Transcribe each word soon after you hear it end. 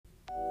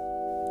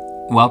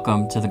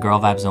Welcome to the Girl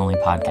Vibes Only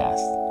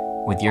podcast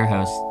with your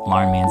host,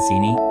 Lauren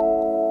Mancini.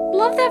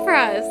 Love that for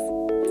us.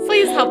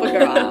 Please help a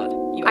girl out.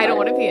 I don't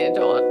want to be an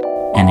adult.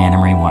 And Anna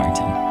Marie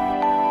Warrington.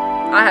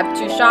 I have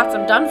 2 shots.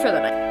 I'm done for the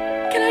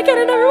night. Can I get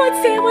another one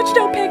sandwich,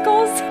 no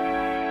pickles?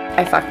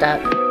 I fucked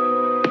up.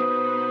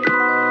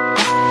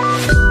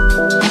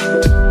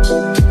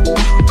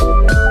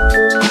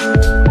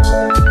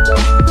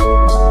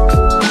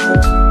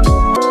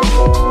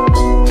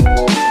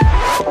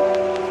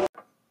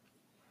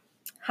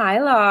 Hi,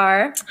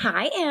 Lar.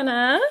 Hi,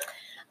 Anna.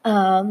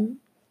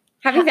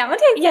 Happy Valentine's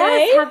Day.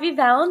 Yes, happy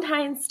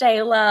Valentine's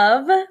Day,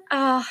 love.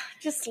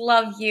 Just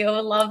love you.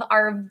 Love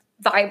our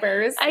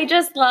vibers. I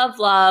just love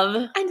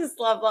love. I just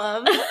love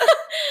love.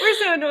 We're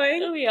so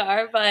annoying. We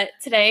are, but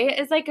today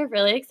is like a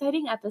really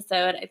exciting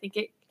episode. I think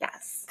it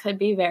could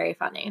be very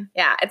funny.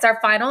 Yeah, it's our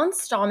final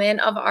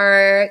installment of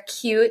our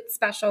cute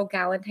special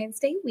Valentine's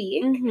Day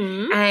week.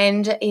 Mm-hmm.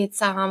 And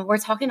it's we're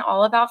talking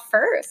all about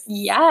first.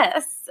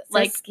 Yes. So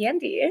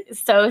Scandy.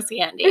 So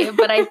Scandy.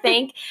 But I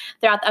think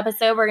throughout the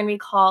episode, we're going to be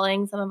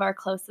calling some of our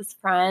closest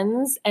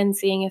friends and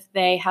seeing if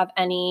they have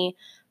any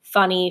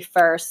funny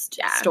first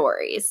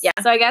stories. Yeah.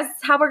 So I guess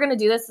how we're going to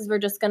do this is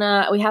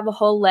we have a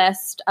whole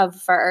list of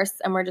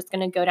firsts and we're just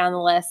going to go down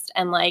the list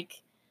and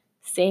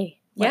see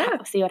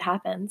what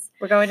happens.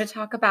 We're going to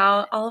talk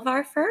about all of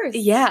our firsts.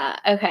 Yeah.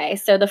 Okay.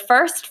 So the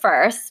first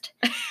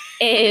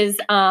is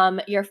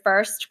your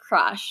first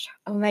crush.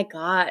 Oh my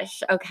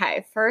gosh.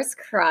 Okay. First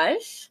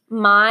crush.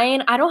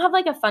 Mine, I don't have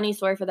a funny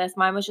story for this.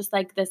 Mine was just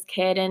this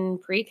kid in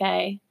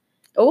pre-K.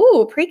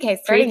 Oh, pre-K,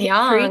 starting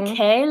young.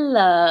 Pre-K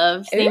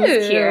love. His name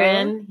is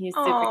Kieran. He's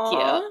super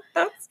cute.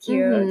 That's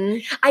cute.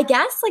 Mm-hmm. I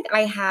guess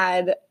I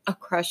had a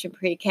crush in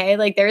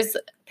pre-K. There's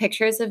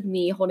pictures of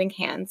me holding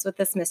hands with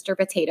this Mr.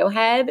 Potato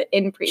Head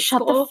in preschool.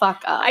 Shut the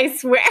fuck up. I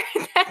swear.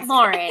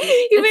 Lauren,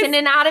 it's an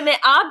inanimate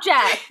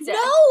object. No,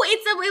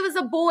 it was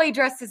a boy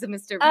dressed as a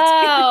Mr. Potato.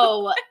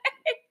 Oh,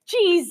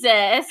 Jesus.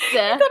 I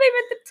thought I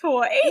meant the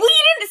toy. We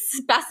didn't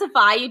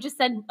specify. You just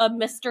said a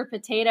Mr.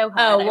 Potato Head.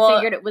 Oh, well, I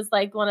figured it was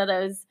one of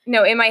those.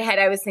 No, in my head,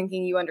 I was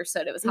thinking you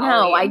understood it was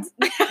Halloween.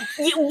 No,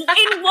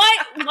 in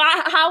what?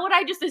 How would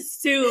I just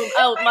assume?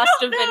 Oh, it must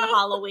have been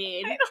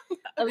Halloween.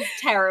 That was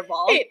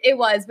terrible. It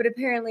was, but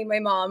apparently my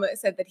mom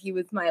said that he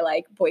was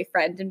my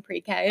boyfriend in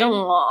pre-K.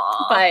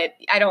 Aww. But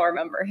I don't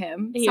remember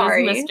him.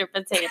 Sorry. He was Mr.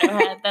 Potato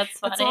Head. That's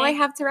funny. That's all I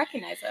have to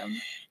recognize him.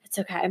 It's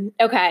okay.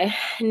 Okay,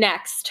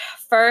 next.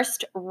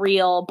 First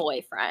real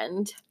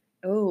boyfriend.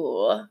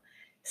 Ooh.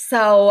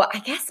 So I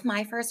guess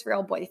my first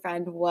real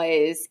boyfriend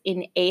was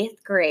in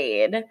 8th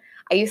grade.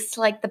 I used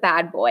to like the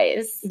bad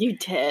boys. You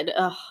did.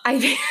 Ugh. I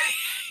did.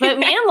 But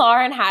me and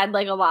Lauren had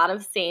a lot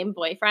of same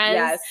boyfriends.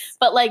 Yes.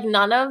 But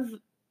none of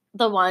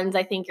the ones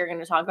I think you're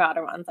going to talk about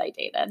are ones I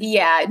dated.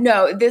 Yeah.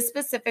 No, this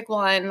specific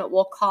one,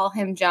 we'll call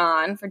him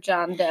John for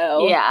John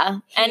Doe. Yeah.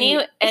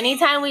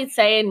 Anytime we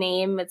say a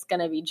name, it's going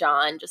to be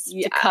John just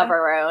to cover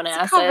our own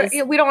asses.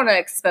 We don't want to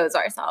expose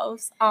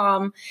ourselves.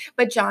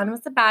 But John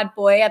was a bad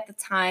boy at the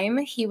time.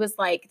 He was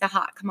the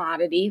hot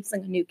commodity. He was a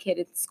new kid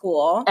at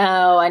school.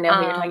 Oh, I know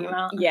who you're talking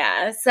about.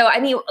 Yeah. So,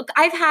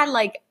 I've had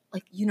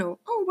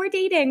oh, we're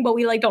dating, but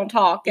we don't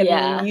talk.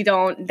 And you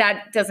don't,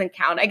 that doesn't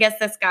count. I guess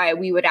this guy,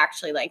 we would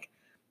actually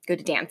go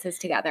to dances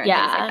together and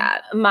things like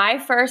that. My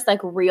first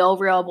real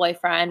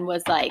boyfriend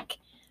was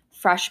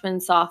freshman,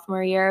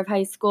 sophomore year of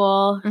high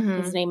school.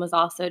 Mm-hmm. His name was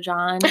also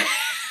John.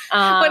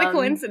 What a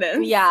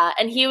coincidence. Yeah.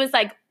 And he was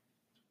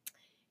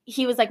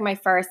my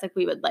first,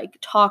 we would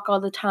talk all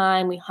the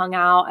time. We hung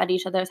out at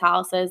each other's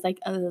houses,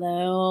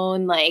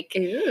 alone.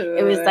 Ooh.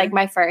 It was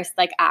my first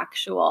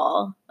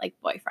actual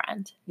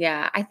boyfriend.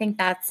 Yeah. I think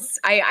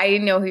I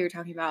know who you're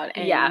talking about.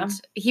 And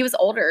he was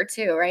older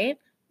too, right?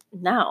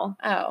 No.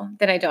 Oh,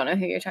 then I don't know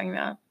who you're talking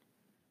about.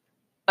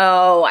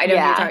 Oh, I know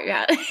who you're talking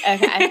about.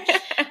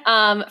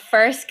 Okay.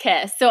 First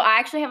kiss. So I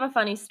actually have a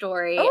funny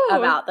story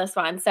about this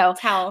one. So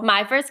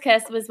my first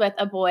kiss was with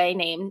a boy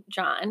named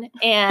John.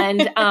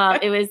 And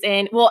it was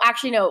it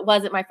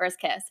wasn't my first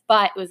kiss,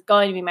 but it was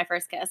going to be my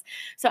first kiss.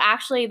 So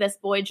actually this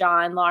boy,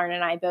 John, Lauren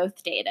and I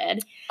both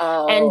dated.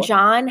 Oh. And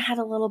John had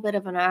a little bit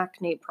of an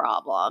acne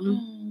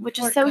problem, which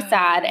is so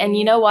sad. And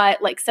you know what?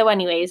 So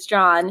anyways,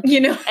 John,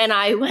 and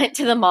I went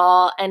to the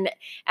mall and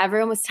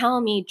everyone was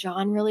telling me,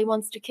 John really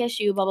wants to kiss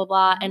you, blah, blah,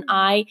 blah. And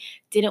I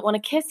didn't want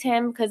to kiss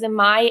him because in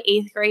my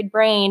 8th grade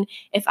brain,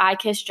 if I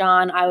kissed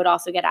John, I would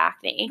also get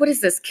acne. What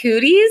is this,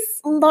 cooties?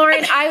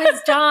 Lauren, I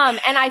was dumb.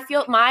 And I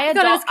feel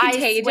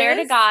I swear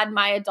to God,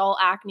 my adult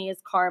acne is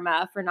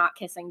karma for not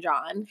kissing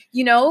John.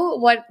 You know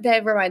what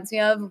that reminds me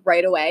of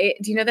right away?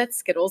 Do you know that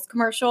Skittles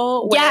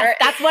commercial? Yes,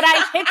 that's what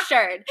I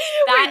pictured.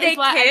 That is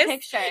what I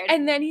pictured.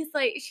 And then she's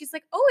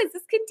like, oh, is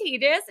this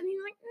contagious? And he's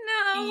like,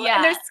 no. Yeah,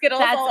 and there's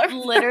Skittles all over.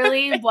 That's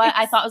literally what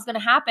I thought was going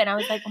to happen. I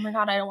was like, oh my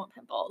God, I don't want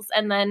pimples.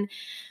 And then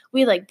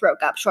we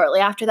broke up shortly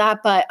after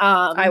that, but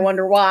I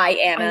wonder why,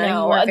 Anna. I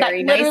know. You were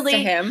very nice to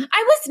him.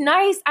 I was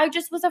nice. I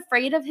just was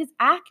afraid of his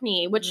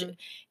acne, which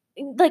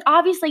like,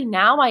 obviously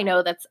now I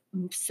know that's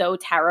so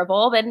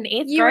terrible, but in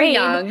 8th grade,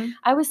 young.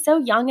 I was so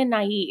young and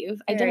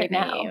naive. I didn't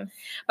know.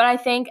 But I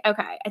think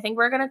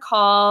we're going to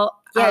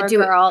call our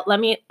girl.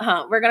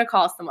 We're going to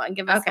call someone.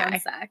 Give us 1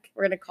 sec.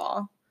 We're going to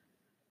call.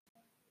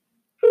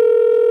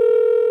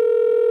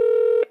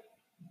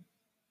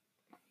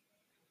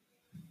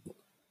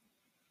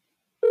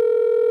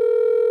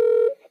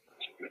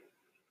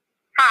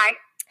 Hi.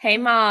 Hey,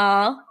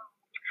 Mal.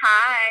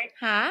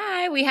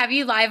 Hi. We have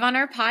you live on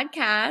our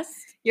podcast.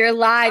 You're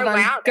live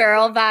on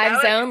Girl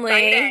Vibes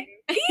Only.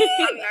 I'm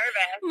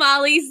nervous.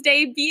 Molly's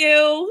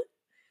debut.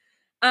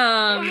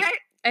 What?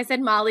 I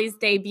said Molly's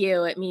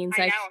debut. It means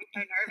I like know, I'm so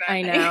nervous.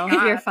 I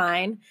know. You're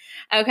fine.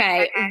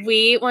 Okay.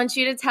 We want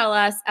you to tell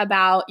us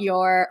about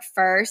your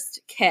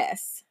first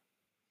kiss.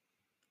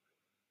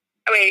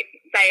 Wait,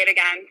 say it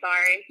again.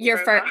 Sorry.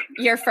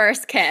 Your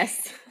first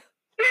kiss.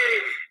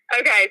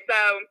 Okay, so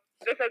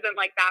this isn't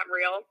like that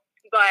real,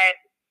 but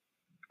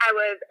I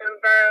was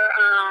over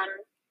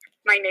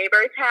my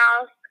neighbor's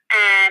house,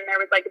 and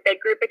there was like a big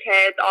group of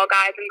kids, all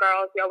guys and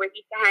girls. We always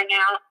used to hang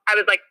out. I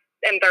was like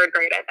in 3rd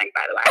grade, I think,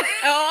 by the way.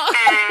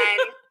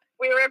 And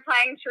we were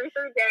playing Truth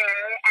or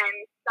Dare, and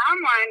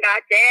someone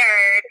got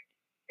dared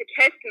to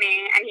kiss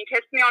me, and he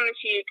kissed me on the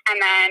cheek,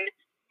 and then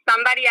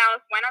somebody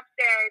else went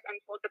upstairs and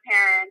told the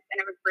parents,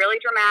 and it was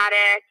really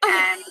dramatic,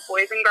 and the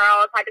boys and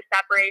girls had to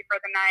separate for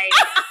the night.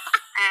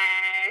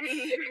 And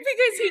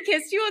because he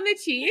kissed you on the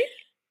cheek?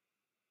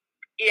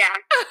 Yeah.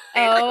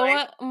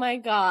 Oh my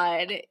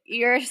God.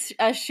 You're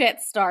a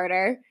shit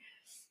starter.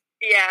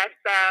 Yeah,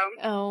 so.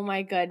 Oh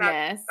my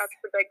goodness. That's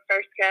the big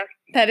first kiss.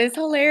 That is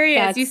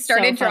hilarious. You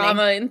started so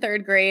drama in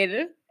 3rd grade.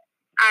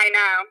 I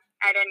know.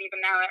 I didn't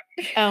even know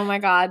it. Oh my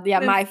God. Yeah,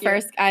 my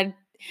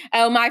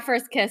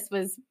first kiss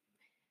was,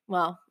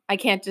 well, I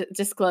can't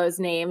disclose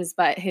names,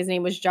 but his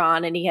name was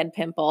John and he had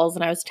pimples.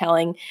 And I was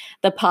telling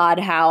the pod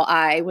how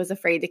I was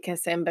afraid to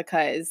kiss him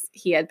because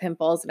he had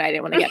pimples and I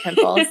didn't want to get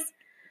pimples.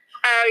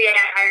 Oh, yeah.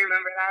 I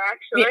remember that,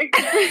 actually.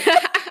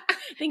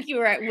 I think you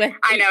were with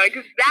I know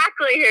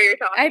exactly who you're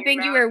talking about. I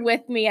think you were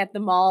with me at the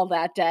mall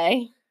that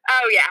day.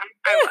 Oh, yeah.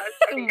 I was.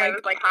 I think I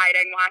was like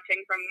hiding,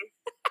 watching from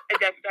a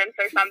distance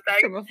or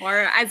something. From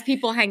afar. As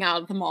people hang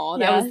out at the mall.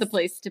 That was the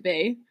place to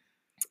be.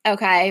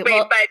 Okay.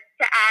 Wait, but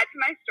to add to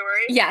my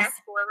story,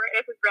 fast forward,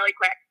 this is really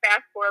quick.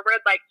 Fast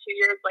forward, like 2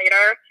 years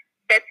later,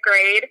 5th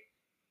grade,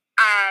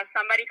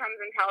 somebody comes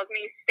and tells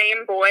me,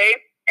 same boy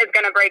is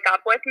going to break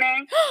up with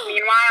me.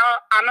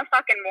 Meanwhile, I'm a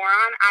fucking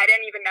moron. I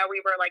didn't even know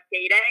we were like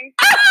dating.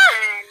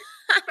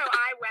 And so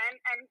I went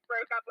and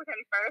broke up with him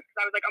first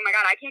because I was like, oh my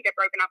God, I can't get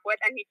broken up with.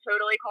 And he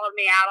totally called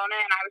me out on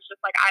it. And I was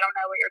just like, I don't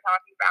know what you're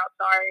talking about.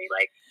 Sorry.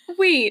 Like,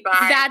 wait,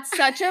 that's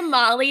such a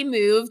Molly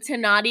move to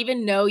not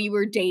even know you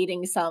were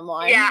dating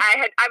someone. Yeah,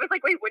 I was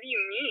like, wait, what do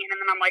you mean? And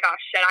then I'm like, oh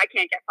shit, I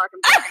can't get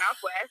fucking broken up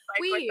with. Like,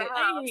 wait, what the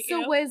hell?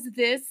 So was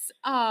this,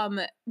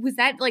 was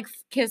that like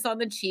kiss on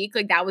the cheek?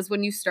 Like that was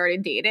when you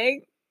started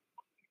dating?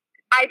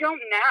 I don't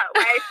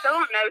know. I still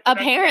don't know.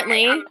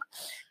 Apparently,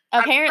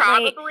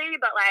 probably,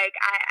 but like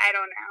I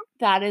don't know.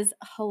 That is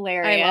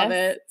hilarious. I love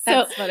it.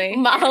 That's funny.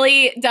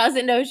 Molly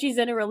doesn't know she's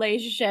in a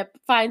relationship,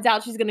 finds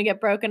out she's going to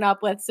get broken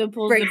up with, so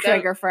pulls the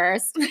trigger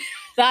first.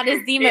 That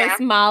is the most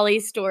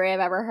Molly story I've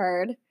ever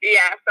heard.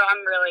 Yeah, so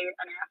I'm really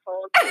an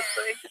asshole,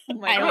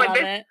 honestly. I love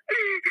it.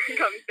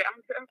 Comes down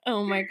to.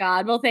 Oh my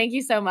God. Well, thank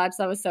you so much.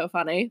 That was so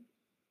funny.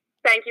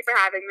 Thank you for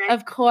having me.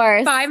 Of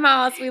course. Bye,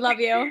 Moss. We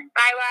love you.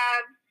 Bye,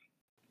 love.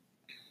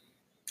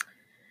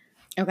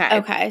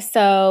 Okay.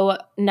 So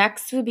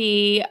next would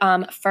be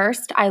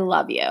First I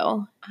Love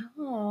You.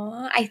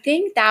 Oh, I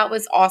think that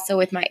was also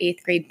with my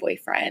 8th grade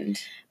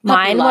boyfriend.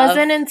 Mine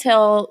wasn't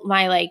until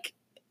my like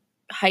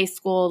high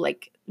school,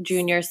 like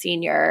junior,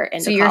 senior,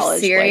 and so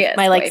college. Serious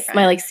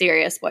my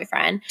serious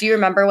boyfriend. Do you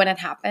remember when it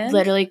happened?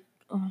 Literally.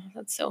 Oh,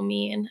 that's so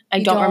mean.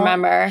 I don't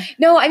remember.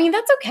 No, I mean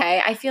that's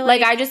okay. I feel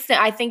like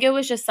I think it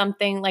was just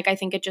something like I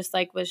think it just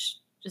like was.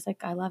 Just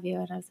like, I love you.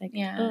 And I was like,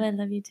 yeah. Oh, I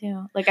love you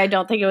too. Like, I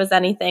don't think it was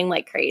anything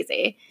like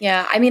crazy.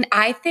 Yeah. I mean,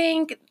 I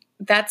think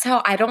that's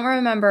how I don't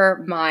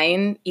remember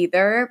mine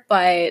either.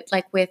 But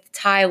like with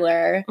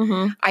Tyler,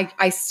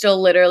 I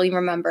still literally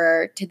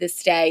remember to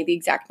this day the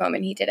exact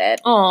moment he did it.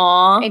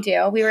 Aw. I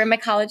do. We were in my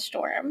college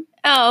dorm.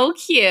 Oh,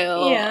 cute.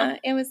 Yeah.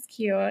 It was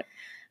cute.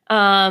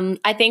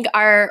 I think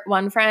our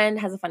one friend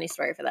has a funny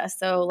story for this.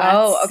 So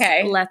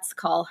let's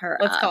call her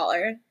Let's call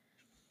her.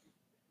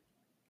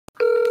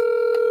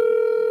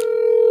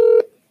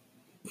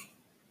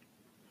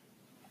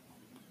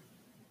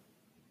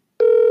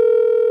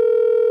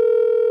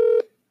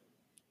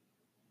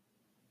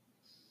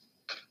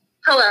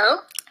 Hello.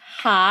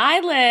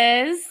 Hi,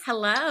 Liz.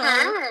 Hello.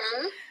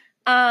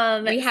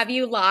 Hi. We have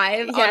you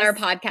live on our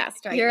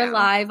podcast right now. You're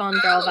live on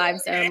Girl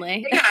Vibes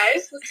Only. Hey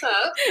guys, what's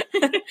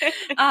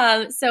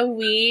up? So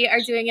we are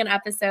doing an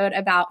episode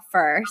about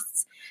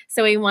firsts.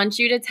 So we want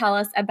you to tell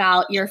us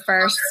about your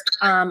first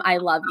I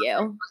love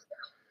you.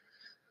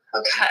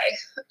 Okay.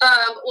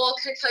 Well,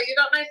 can I tell you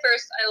about my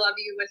first I love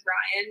you with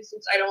Ryan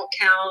since I don't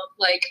count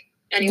like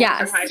anyone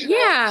from high school?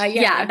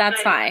 Yeah,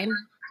 that's fine.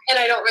 and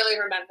I don't really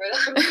remember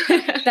them.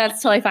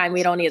 That's totally fine.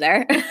 We don't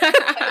either. Okay.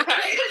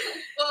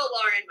 Well,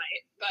 Lauren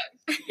might, but.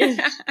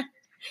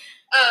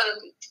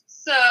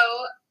 So,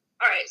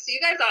 all right. So you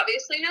guys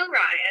obviously know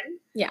Ryan.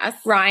 Yes.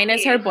 Ryan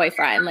is her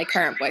boyfriend, like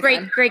current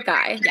boyfriend. Great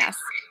guy. Yes.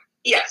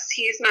 Yes,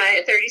 he's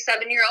my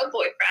 37-year-old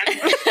boyfriend.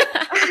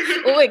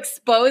 Oh,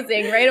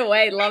 exposing right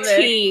away. Love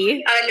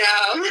it. I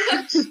know.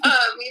 We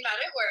met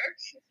at work.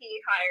 He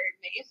hired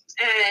me,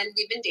 and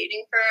we've been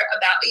dating for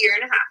about a year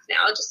and a half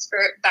now, just for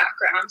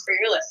background for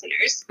your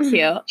listeners.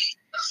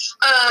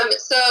 Cute.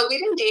 So we've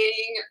been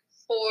dating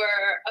for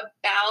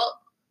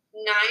about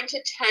 9 to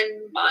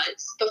 10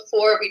 months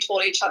before we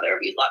told each other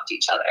we loved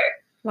each other.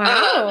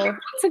 Wow.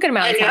 It's a good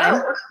amount of time.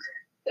 Know.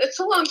 It's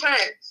a long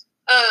time.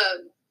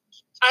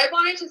 I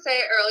wanted to say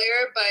it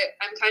earlier, but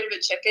I'm kind of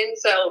a chicken,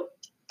 so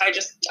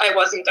I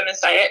wasn't going to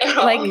say it at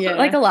all.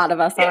 Like a lot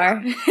of us are.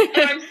 And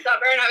I'm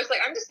stubborn. I was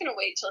like, I'm just going to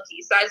wait till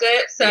he says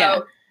it.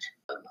 So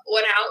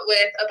went out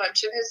with a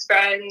bunch of his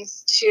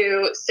friends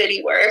to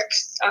City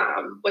Works,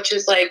 which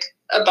is like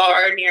a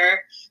bar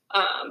near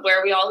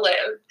where we all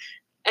live.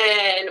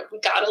 And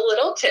we got a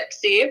little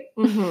tipsy.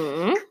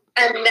 Mm-hmm.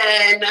 And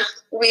then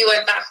we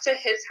went back to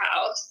his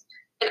house.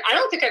 And I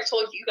don't think I've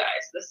told you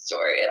guys this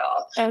story at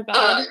all. Oh,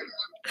 God.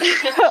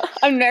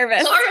 I'm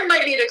nervous. Lauren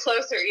might need a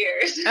closer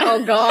ears.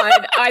 Oh,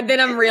 God. Then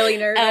I'm really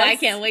nervous. I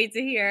can't wait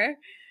to hear.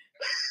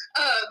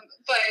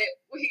 But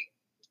we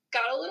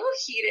got a little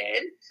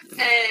heated.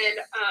 And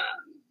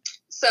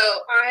so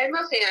I'm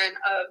a fan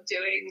of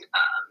doing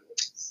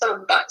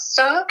some butt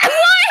stuff.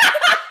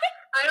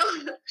 I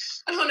don't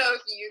know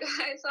if you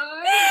guys are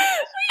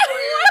or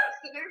your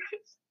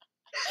listeners.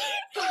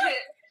 But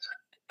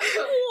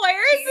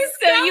where is this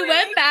So you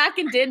went back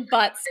and did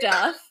butt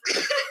stuff.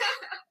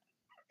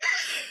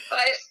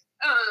 But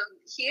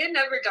he had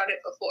never done it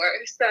before,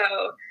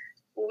 so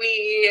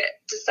we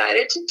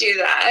decided to do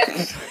that.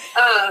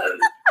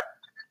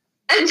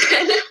 And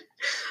then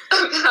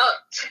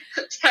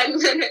about 10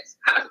 minutes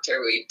after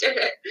we did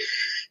it,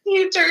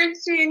 he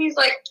turns to me and he's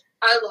like,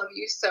 I love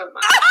you so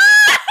much.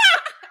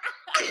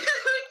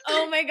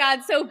 Oh my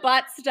God. So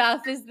butt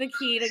stuff is the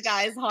key to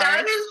guys' hearts.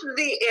 That is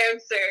the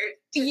answer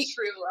to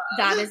true love.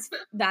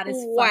 That is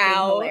wow.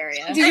 fucking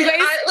hilarious. Did you guys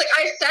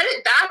I said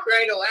it back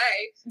right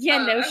away.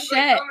 Yeah, no shit.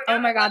 Like, oh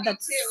my God,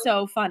 that's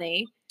so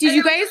funny. Did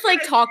you guys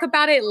talk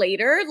about it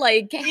later?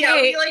 Like, yeah,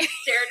 hey. we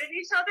stared at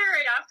each other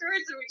right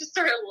afterwards and we just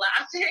started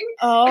laughing.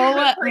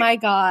 Oh my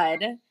God.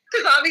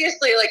 Because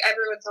obviously,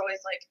 everyone's always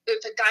like,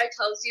 if a guy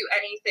tells you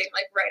anything,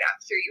 right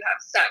after you have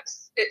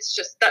sex, it's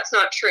just, that's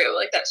not true.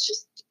 That's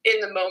just in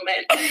the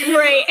moment.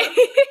 Right.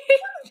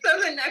 So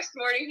the next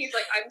morning, he's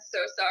like, I'm so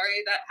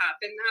sorry that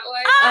happened that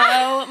way.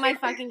 Oh my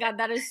fucking God.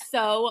 That is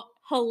so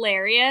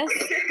hilarious.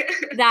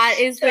 That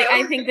is,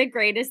 I think, the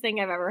greatest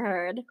thing I've ever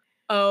heard.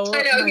 Oh,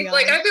 I know. He's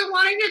God. I've been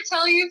wanting to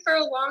tell you for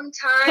a long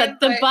time. But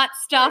the butt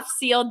stuff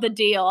sealed the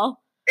deal.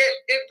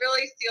 It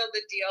really sealed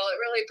the deal. It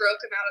really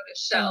broke him out of his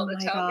shell to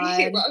tell me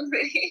he loved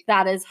me.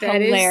 That is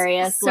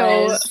hilarious.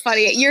 So Liz.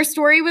 funny. Your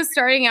story was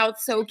starting out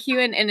so cute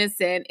and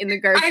innocent in the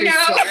grocery store.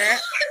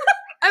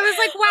 I was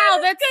like, wow,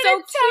 that's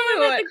so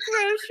cute. At the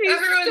grocery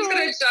Everyone's store.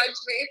 going to judge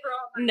me for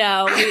all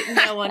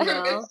my no one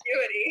will.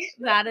 promiscuity.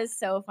 That is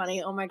so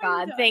funny. Oh my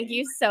God. Thank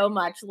you so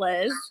much,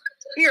 Liz.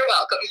 You're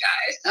welcome,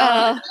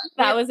 guys.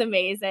 That was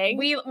amazing.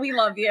 We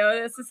love you.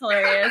 This is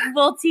hilarious.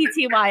 Well,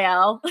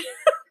 TTYL.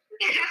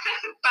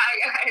 Bye,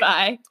 guys.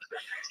 Bye.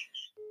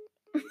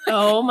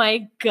 Oh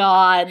my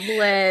God,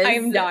 Liz.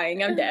 I'm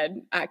dying. I'm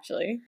dead,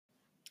 actually.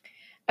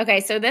 Okay,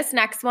 so this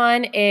next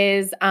one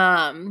is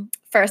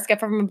first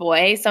gift from a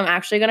boy. So I'm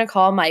actually going to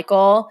call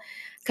Michael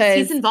because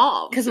he's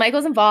involved. Because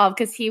Michael's involved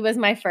because he was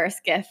my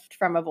first gift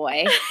from a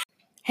boy.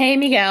 Hey,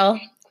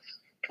 Miguel.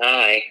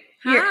 Hi.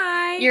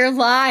 You're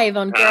live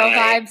on Girl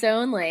Vibes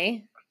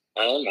Only.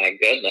 Oh my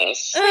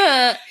goodness.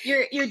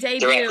 Your debut.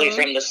 Directly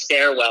from the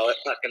stairwell at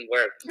fucking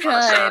work.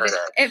 Good.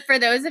 If for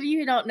those of you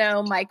who don't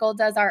know, Michael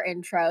does our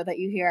intro that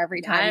you hear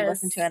every time you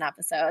listen to an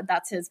episode.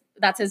 That's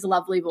his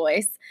lovely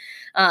voice.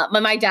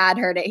 When my dad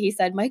heard it, he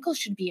said, Michael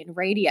should be in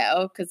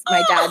radio because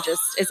my dad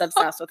just is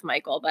obsessed with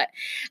Michael. But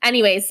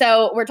anyway,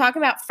 so we're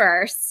talking about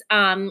first.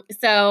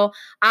 So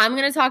I'm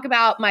going to talk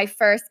about my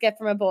first gift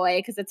from a boy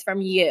because it's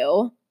from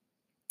you.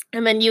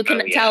 And then you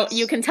can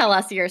tell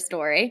us your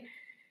story.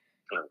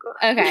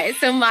 Okay,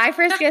 so my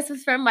first gift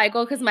was from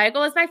Michael because Michael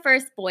was my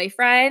first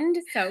boyfriend.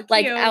 So cute.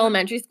 Like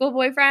elementary school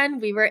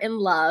boyfriend. We were in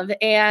love.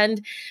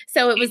 And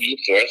so it was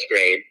 4th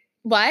grade.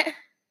 What?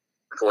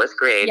 4th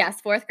grade.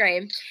 Yes, 4th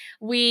grade.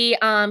 We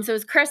so it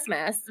was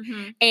Christmas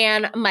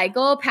and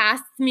Michael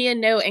passed me a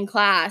note in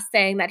class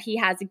saying that he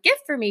has a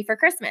gift for me for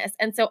Christmas.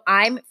 And so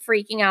I'm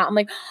freaking out. I'm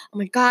like, oh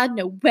my God,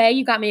 no way.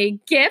 You got me a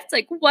gift?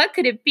 Like, what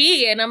could it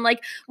be? And I'm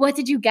like, what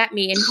did you get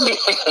me? And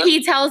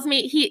he tells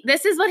me,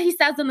 this is what he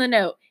says in the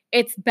note.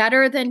 It's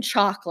better than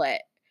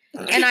chocolate.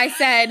 And I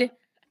said,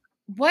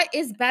 what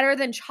is better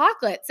than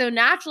chocolate? So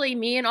naturally,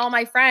 me and all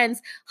my friends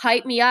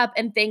hype me up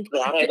and think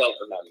that I don't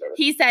remember.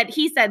 He said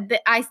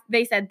that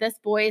they said, this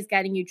boy is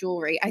getting you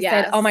jewelry. I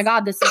said, oh my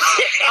God, this is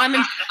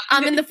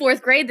I'm in the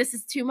 4th grade. This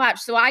is too much.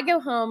 So I go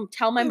home,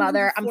 tell my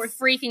mother, I'm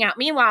freaking out.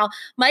 Meanwhile,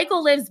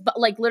 Michael lives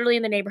like literally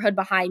in the neighborhood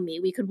behind me.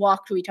 We could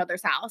walk to each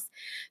other's house.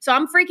 So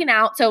I'm freaking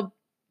out. So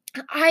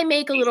I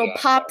make a little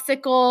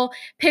popsicle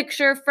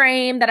picture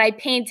frame that I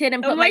painted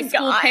and put my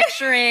school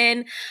picture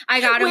in. I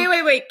got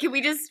Wait. Can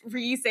we just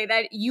re-say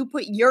that you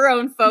put your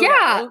own photo?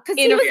 Yeah, because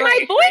he was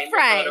my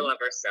boyfriend. Photo of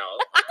herself.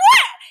 What?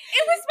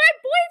 It was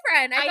my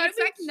boyfriend. I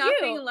expect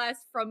nothing less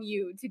from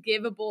you to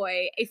give a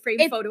boy a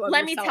framed photo of yourself.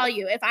 Let me tell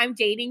you, if I'm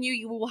dating you,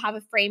 you will have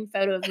a framed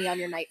photo of me on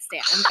your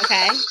nightstand,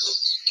 okay?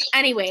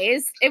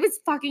 Anyways, it was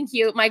fucking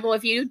cute. Michael,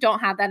 if you don't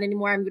have that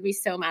anymore, I'm going to be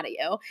so mad at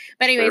you.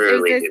 But anyways,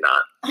 Truly it was do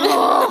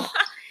not.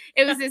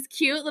 It was this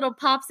cute little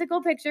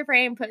popsicle picture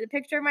frame, put a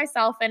picture of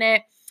myself in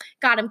it,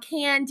 got him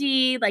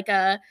candy, like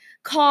a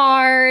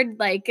card,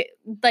 like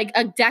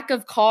a deck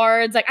of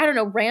cards, like, I don't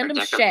know, random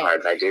shit. Of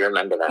cards, I do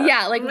remember that.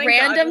 Yeah, like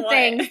random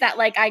things that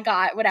like I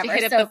got, whatever.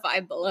 Hit up the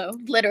Five Below.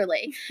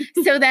 Literally.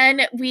 So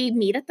then we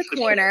meet at the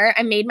corner.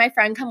 I made my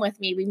friend come with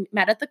me. We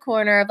met at the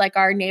corner of like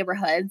our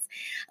neighborhoods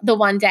the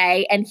one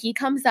day, and he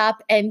comes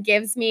up and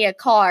gives me a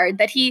card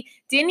that he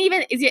didn't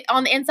even,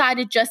 on the inside,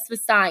 it just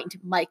was signed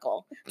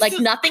Michael. Like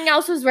nothing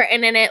else was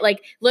written in it.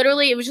 Like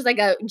literally, it was just like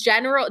a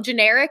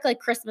generic like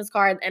Christmas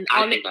card. And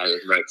I think I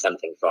wrote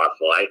something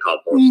thoughtful. I called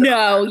bullshit.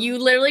 No, you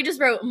literally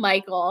just wrote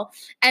Michael.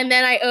 And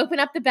then I open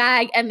up the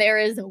bag and there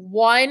is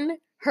one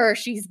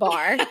Hershey's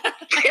bar.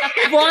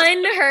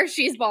 One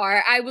Hershey's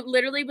bar. I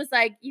literally was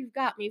like, you've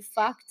got me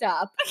fucked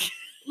up.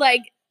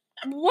 Like,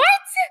 what?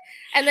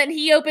 And then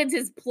he opens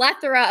his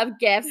plethora of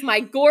gifts, my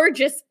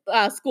gorgeous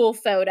school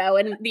photo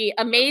and the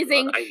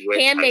amazing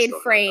handmade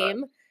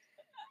frame.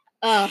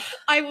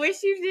 I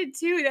wish you did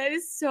too. That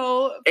is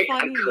so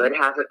funny. I could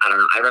have it. I don't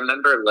know. I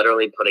remember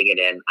literally putting it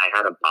in. I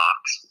had a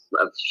box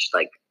of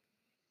like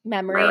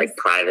memories, my like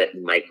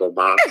private Michael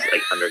box,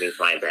 like underneath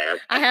my bed.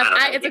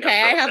 It's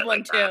okay. I have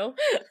one too.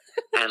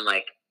 And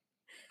like,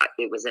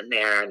 it was in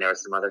there, and there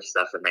was some other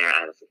stuff in there.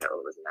 I don't forget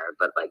what was in there,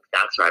 but like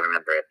that's where I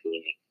remember it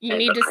being. You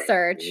need to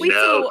search. Wait,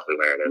 so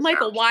where it is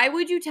Michael, now. why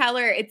would you tell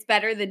her it's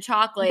better than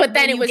chocolate? But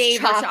then it was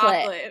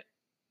chocolate.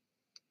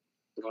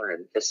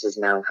 Lord, this is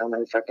now how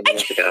many fucking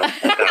years ago? Oh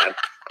God,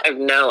 I have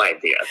no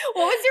idea.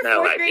 What was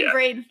your 4th grade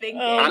brain thinking?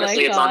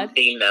 Honestly, it's on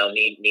theme though.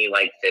 Me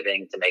like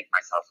fibbing to make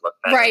myself look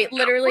better. Right,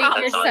 literally,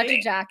 you're such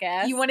a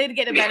jackass. You wanted to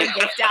get a better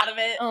gift out of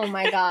it. Oh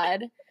my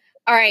God.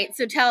 All right,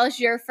 so tell us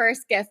your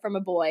first gift from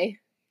a boy.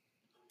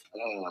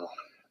 Oh,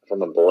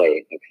 from a boy,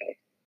 okay.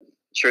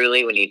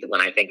 Truly,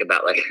 when I think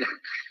about like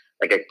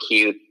like a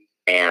cute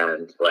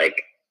and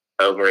like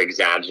over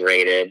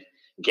exaggerated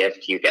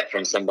gift you get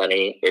from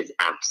somebody is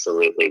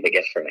absolutely the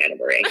gift from Anna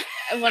Marie.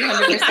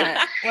 100%.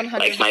 100%.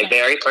 Like my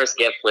very first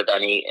gift with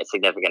any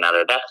significant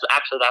other. That's what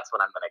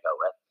I'm gonna go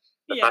with.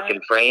 The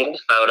fucking framed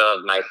photo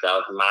of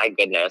myself. My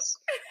goodness.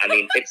 I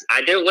mean,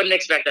 wouldn't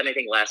expect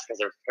anything less because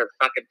her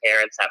fucking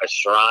parents have a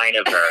shrine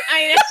of her.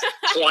 I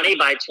know. 20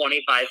 by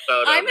 25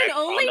 photo. I'm an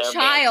only child.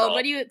 Mantle.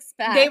 What do you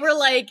expect? They were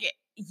like,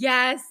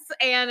 yes,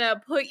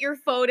 Anna, put your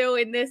photo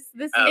in this.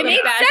 This is it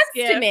makes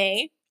sense to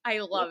me. I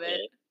love it.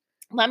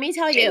 Let me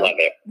tell you,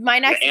 my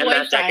next and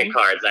boyfriend. that deck of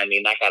cards. I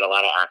mean, that got a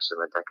lot of action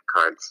with deck of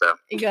cards. So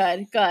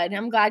good.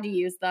 I'm glad you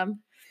used them.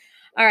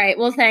 All right.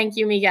 Well, thank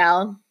you,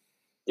 Miguel.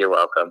 You're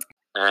welcome.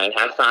 All right.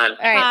 Have fun.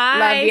 All right.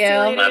 Bye.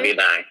 Love you. Love you.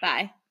 Bye.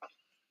 Bye.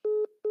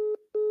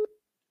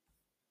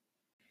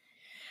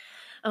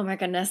 Oh my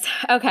goodness.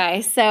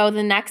 Okay, so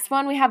the next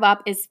one we have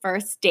up is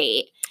first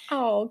date.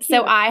 Oh, cute.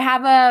 So I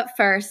have a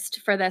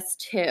first for this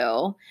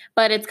too,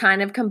 but it's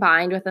kind of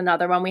combined with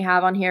another one we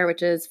have on here,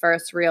 which is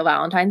first real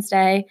Valentine's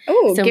Day.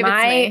 Oh, so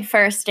my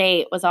first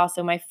date was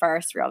also my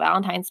first real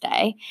Valentine's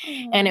Day,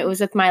 and it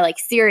was with my like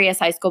serious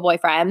high school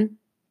boyfriend.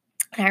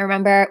 And I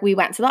remember we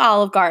went to the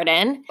Olive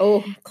Garden.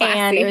 Oh, classy.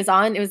 And it was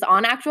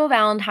on actual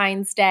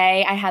Valentine's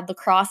Day. I had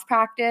lacrosse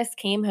practice,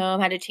 came home,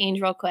 had to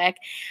change real quick,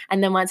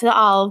 and then went to the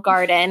Olive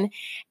Garden.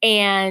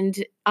 And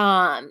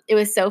it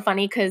was so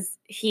funny because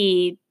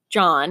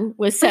John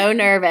was so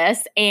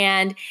nervous,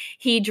 and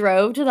he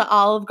drove to the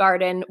Olive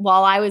Garden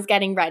while I was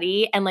getting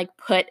ready and like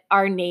put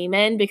our name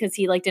in because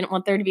he like didn't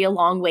want there to be a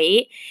long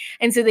wait.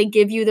 And so they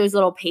give you those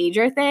little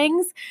pager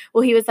things.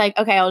 Well, he was like,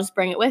 okay, I'll just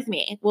bring it with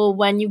me. Well,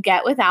 when you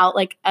get without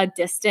like a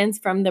distance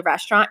from the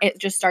restaurant, it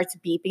just starts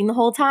beeping the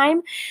whole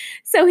time.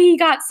 So he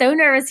got so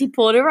nervous, he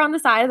pulled over on the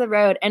side of the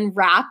road and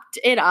wrapped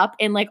it up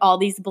in like all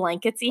these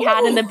blankets he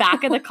had in the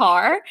back of the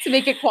car to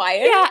make it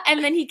quiet. Yeah.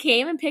 And then he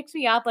came and picked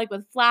me up like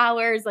with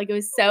flowers. Like it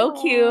was so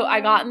cute.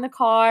 I got in the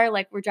car,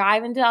 like we're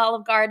driving to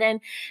Olive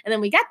Garden, and then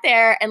we get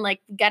there and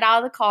like get out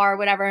of the car,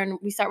 whatever, and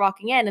we start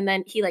walking in, and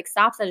then he like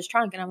stops at his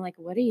trunk, and I'm like,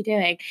 what are you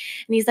doing?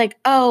 And he's like,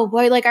 oh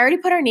boy, like I already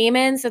put our name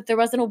in so if there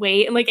wasn't a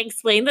wait, and like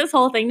explained this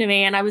whole thing to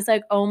me, and I was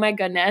like, oh my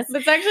goodness.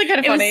 That's actually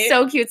kind of funny. It was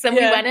so cute. So we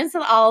went into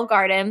the Olive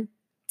Garden.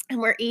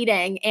 and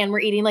we're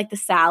eating like the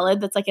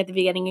salad that's like at the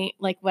beginning,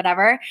 like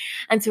whatever.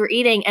 And so we're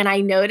eating, and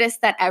I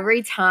noticed that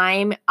every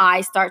time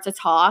I start to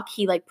talk,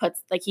 he like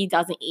puts, like he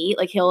doesn't eat,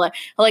 like he'll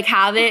like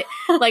have it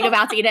like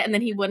about to eat it, and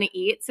then he wouldn't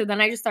eat. So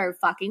then I just started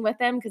fucking with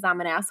him because I'm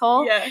an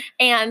asshole. Yeah.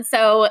 And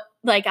so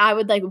like I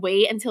would like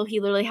wait until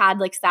he literally had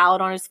like salad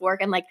on his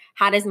fork and like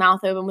had his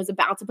mouth open, was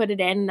about to put it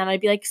in, and then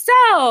I'd be like,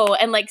 so,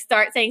 and like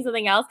start saying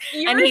something else,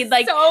 and he'd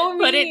like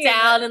put it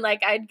down, and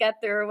like I'd get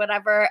through or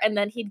whatever, and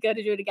then he'd go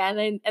to do it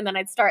again, and then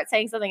I'd start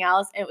saying something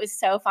else. And it was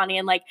so funny.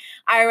 And like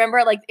I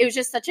remember like it was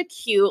just such a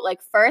cute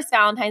like first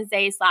Valentine's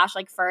Day /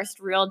 like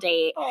first real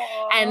date.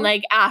 Aww. And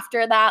like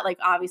after that, like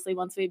obviously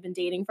once we'd been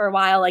dating for a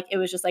while, like it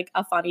was just like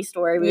a funny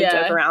story we would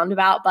joke around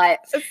about. But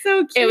it's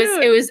so cute.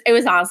 It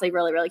was honestly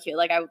really, really cute.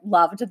 Like I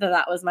loved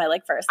that was my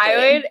like first date.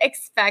 I would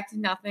expect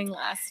nothing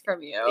less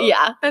from you.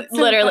 Yeah. That's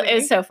so literally funny. It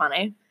was so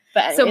funny. But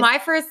anyways. So my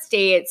first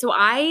date, so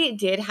I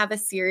did have a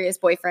serious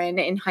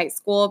boyfriend in high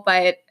school,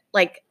 but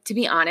like, to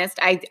be honest,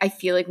 I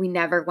feel like we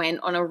never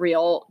went on a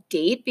real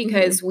date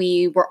because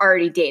we were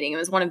already dating. It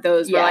was one of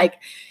those where like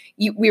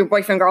we were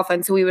boyfriend,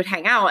 girlfriend, so we would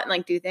hang out and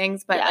like do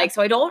things. But like,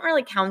 so I don't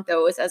really count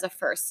those as a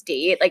first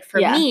date. Like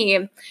for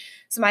me,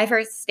 so my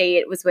first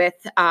date was with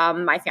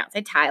my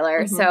fiance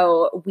Tyler.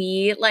 So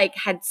we like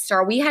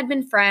we had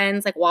been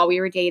friends like while we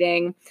were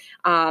dating.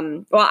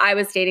 Well, I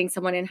was dating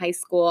someone in high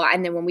school,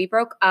 and then when we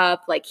broke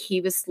up, like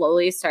he was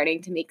slowly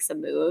starting to make some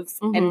moves.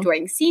 And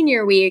during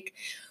senior week,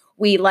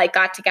 we like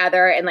got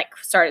together and like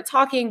started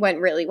talking, went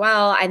really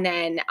well. And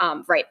then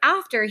right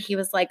after, he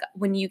was like,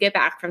 when you get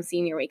back from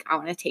senior week, I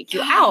want to take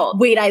you out.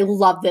 Wait, I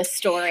love this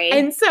story.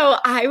 And so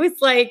I was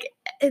like,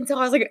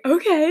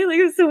 okay, like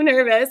I was so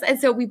nervous. And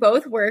so we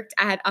both worked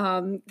at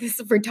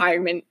this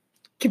retirement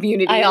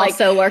community. I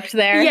also worked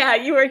there. Yeah,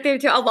 you worked there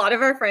too. A lot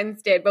of our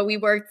friends did, but we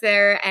worked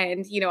there,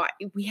 and you know,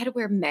 we had to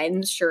wear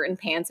men's shirt and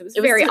pants. It was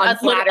very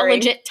unflattering. A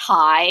legit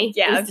tie.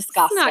 Yeah, it was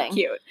disgusting. It's not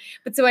cute.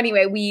 But so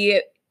anyway,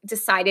 we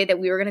decided that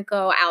we were going to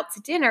go out to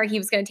dinner. He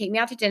was going to take me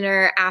out to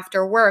dinner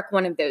after work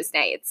one of those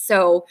nights.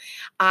 So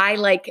I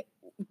like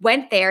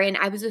went there, and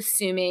I was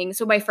assuming,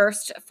 so my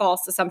first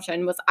false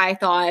assumption was I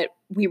thought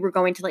we were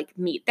going to like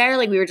meet there.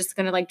 Like we were just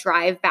going to like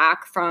drive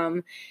back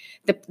from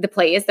the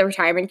place, the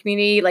retirement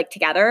community, like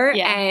together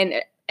and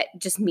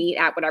just meet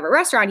at whatever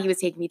restaurant he was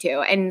taking me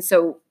to. And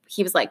so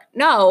he was like,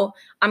 no,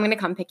 I'm going to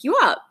come pick you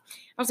up.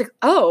 I was like,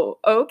 oh,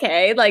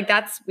 okay. Like,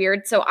 that's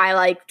weird. So I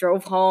like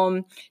drove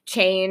home,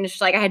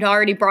 changed. Like I had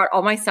already brought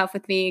all my stuff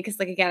with me because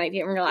like, again, I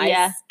didn't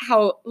realize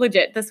how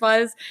legit this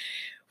was.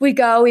 We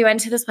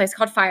went to this place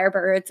called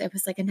Firebirds. It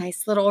was like a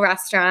nice little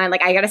restaurant.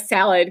 Like I got a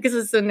salad because I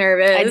was so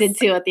nervous. I did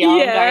too at the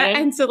Olive Garden.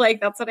 And so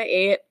like, that's what I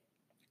ate.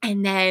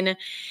 And then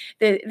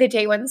the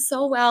day went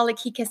so well. Like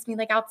he kissed me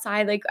like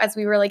outside, like as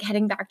we were like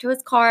heading back to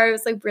his car. It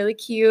was like really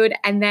cute.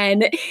 And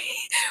then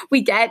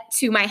we get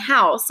to my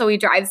house. So he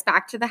drives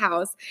back to the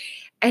house.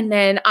 And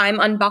then I'm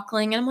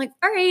unbuckling and I'm like,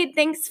 all right,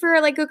 thanks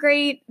for like a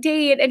great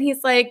date. And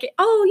he's like,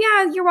 oh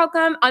yeah, you're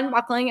welcome.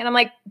 Unbuckling. And I'm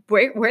like,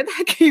 where the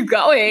heck are you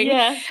going?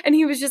 Yeah. And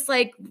he was just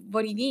like,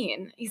 what do you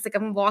mean? He's like,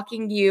 I'm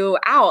walking you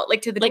out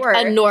like to the door.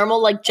 Like a normal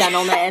like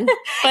gentleman.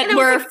 But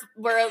we're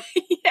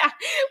yeah,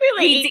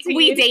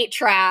 we date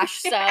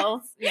trash. So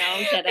no,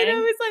 I'm kidding. And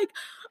I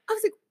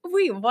was like,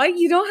 wait, what?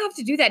 You don't have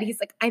to do that. He's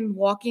like, I'm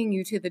walking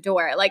you to the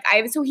door. Like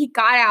so he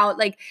got out,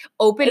 like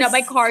opened up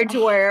my car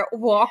door,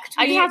 walked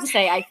me. I just have to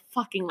say, I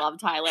fucking love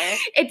Tyler.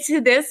 And to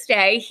this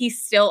day, he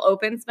still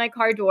opens my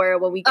car door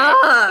when we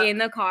get in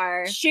the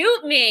car.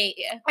 Shoot me.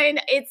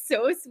 And it's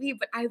so sweet.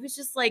 But I was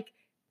just like,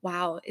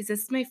 wow, is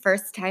this my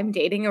first time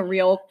dating a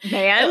real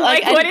man?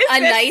 Like what is a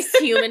this? nice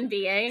human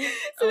being?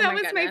 So that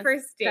was my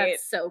first date.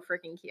 That's so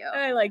freaking cute.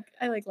 I like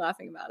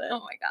laughing about it.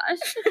 Oh my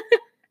gosh.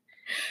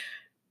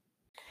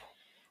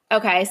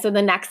 Okay, so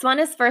the next one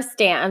is first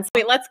dance.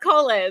 Wait, let's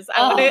call Liz.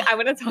 I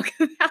want to talk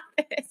about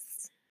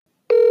this.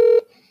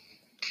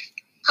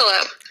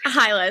 Hello.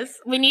 Hi, Liz.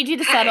 We need you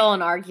to settle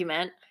an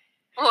argument.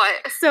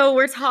 What? So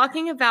we're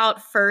talking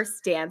about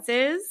first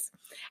dances,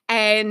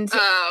 and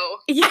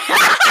yeah.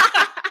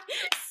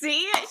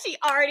 See, she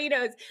already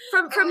knows.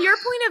 From your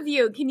point of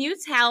view, can you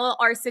tell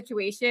our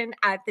situation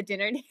at the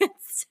dinner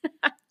dance?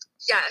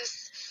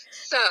 Yes.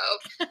 So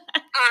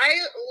I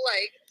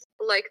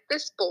like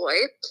this boy.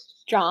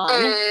 John.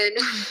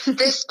 And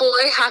this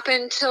boy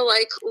happened to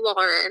like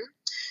Lauren.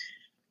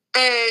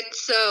 And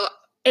so.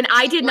 And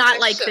I did not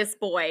like this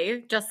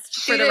boy,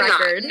 just for the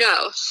record.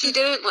 No, she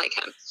didn't like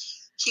him.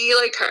 He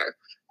liked her.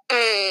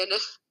 And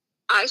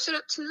I showed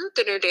up to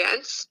the dinner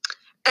dance.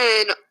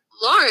 And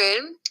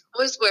Lauren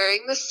was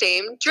wearing the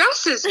same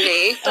dress as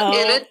me in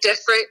a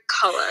different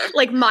color.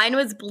 Like mine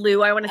was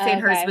blue. I want to say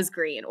hers was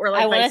green. Or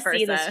like vice versa. I want to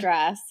see this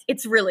dress.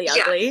 It's really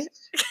ugly. Yes,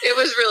 it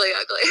was really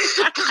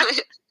ugly.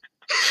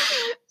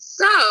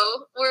 So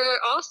we're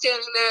all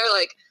standing there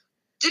like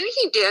Didn't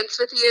he dance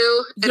with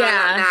you? And I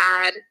got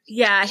mad.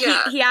 Yeah.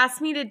 He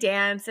asked me to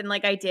dance, and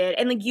like I did.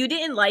 And like you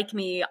didn't like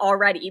me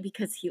already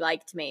because he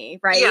liked me,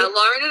 right? Yeah,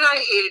 Lauren and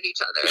I hated each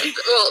other.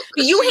 Well,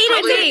 you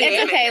hated me.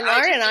 It's okay.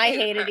 Lauren and I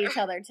hated each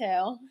other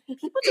too.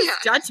 People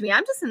just judge me.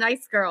 I'm just a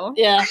nice girl.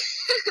 Yeah.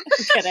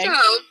 I'm kidding. So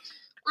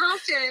we're all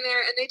standing there,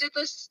 and they did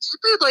this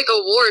stupid like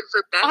award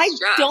for best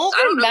dress. I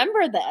don't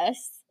remember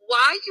this.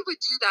 Why you would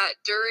do that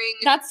during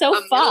That's so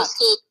a middle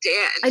school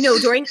dance? I know,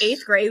 during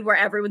 8th grade where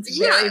everyone's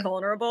very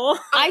vulnerable.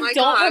 I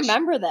don't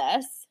remember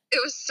this. It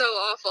was so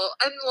awful.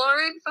 And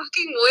Lauren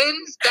fucking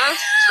wins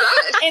best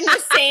dress. In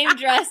the same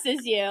dress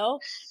as you.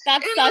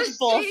 That's such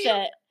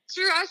bullshit.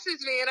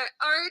 Dresses me, and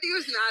I already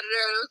was mad at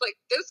her, and I was like,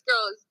 this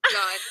girl is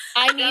done.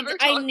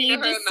 I need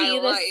to see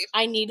this. Life.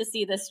 I need to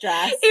see this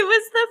dress. It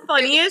was the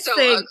funniest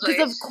thing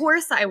because of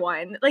course I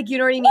won. Like, you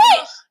know what I mean?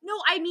 What? No,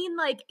 I mean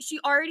like she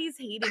already is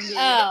hating me.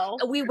 Oh,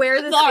 we wear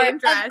the same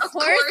dress. Of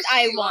course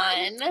I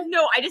won.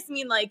 No, I just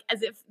mean like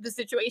as if the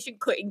situation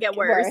couldn't get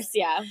worse.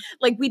 Yeah.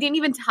 Like we didn't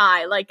even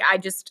tie. Like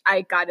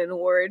I got an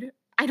award.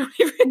 I don't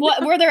even.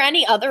 What were there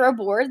any other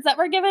awards that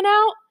were given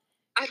out?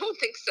 I don't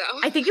think so.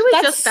 I think it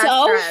was just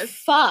best dress.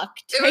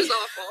 Fucked. It was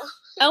awful.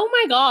 Oh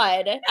my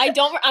god.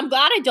 I'm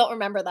glad I don't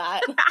remember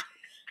that.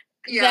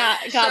 Yeah.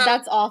 God,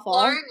 that's awful.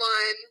 Lauren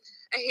won.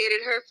 I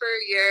hated her for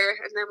a year,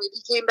 and then we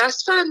became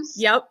best friends.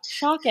 Yep.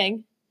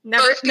 Shocking.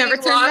 Never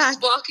turned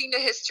back. Walking to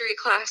history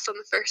class on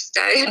the first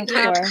day in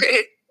 10th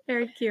grade.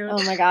 Very cute.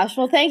 Oh my gosh.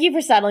 Well, thank you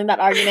for settling that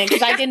argument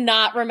because I did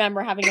not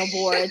remember having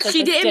awards.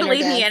 She didn't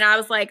believe me, and I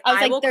was like,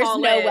 I will there's call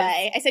no Liz.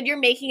 way. I said, you're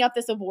making up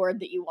this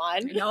award that you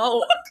won.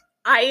 No.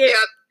 Yep.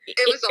 It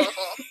was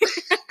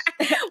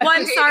awful. Well,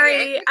 I'm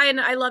sorry.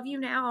 I love you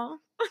now.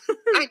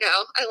 I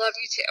know. I love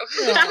you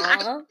too.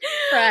 Aww.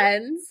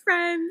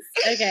 Friends.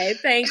 Okay.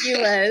 Thank you,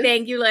 Liz.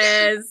 Thank you,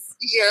 Liz.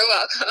 You're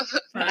welcome.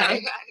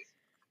 Bye. Bye.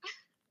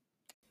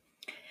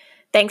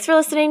 Thanks for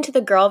listening to the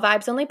Girl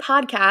Vibes Only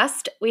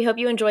podcast. We hope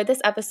you enjoyed this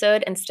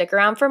episode and stick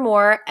around for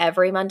more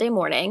every Monday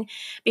morning.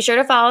 Be sure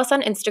to follow us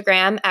on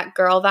Instagram at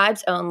Girl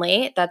Vibes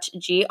Only. That's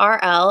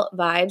GRL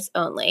Vibes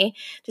Only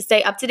to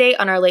stay up to date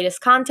on our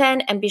latest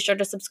content, and be sure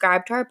to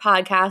subscribe to our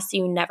podcast so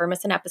you never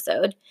miss an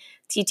episode.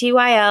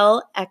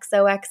 TTYL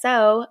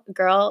XOXO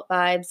Girl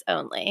Vibes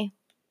Only.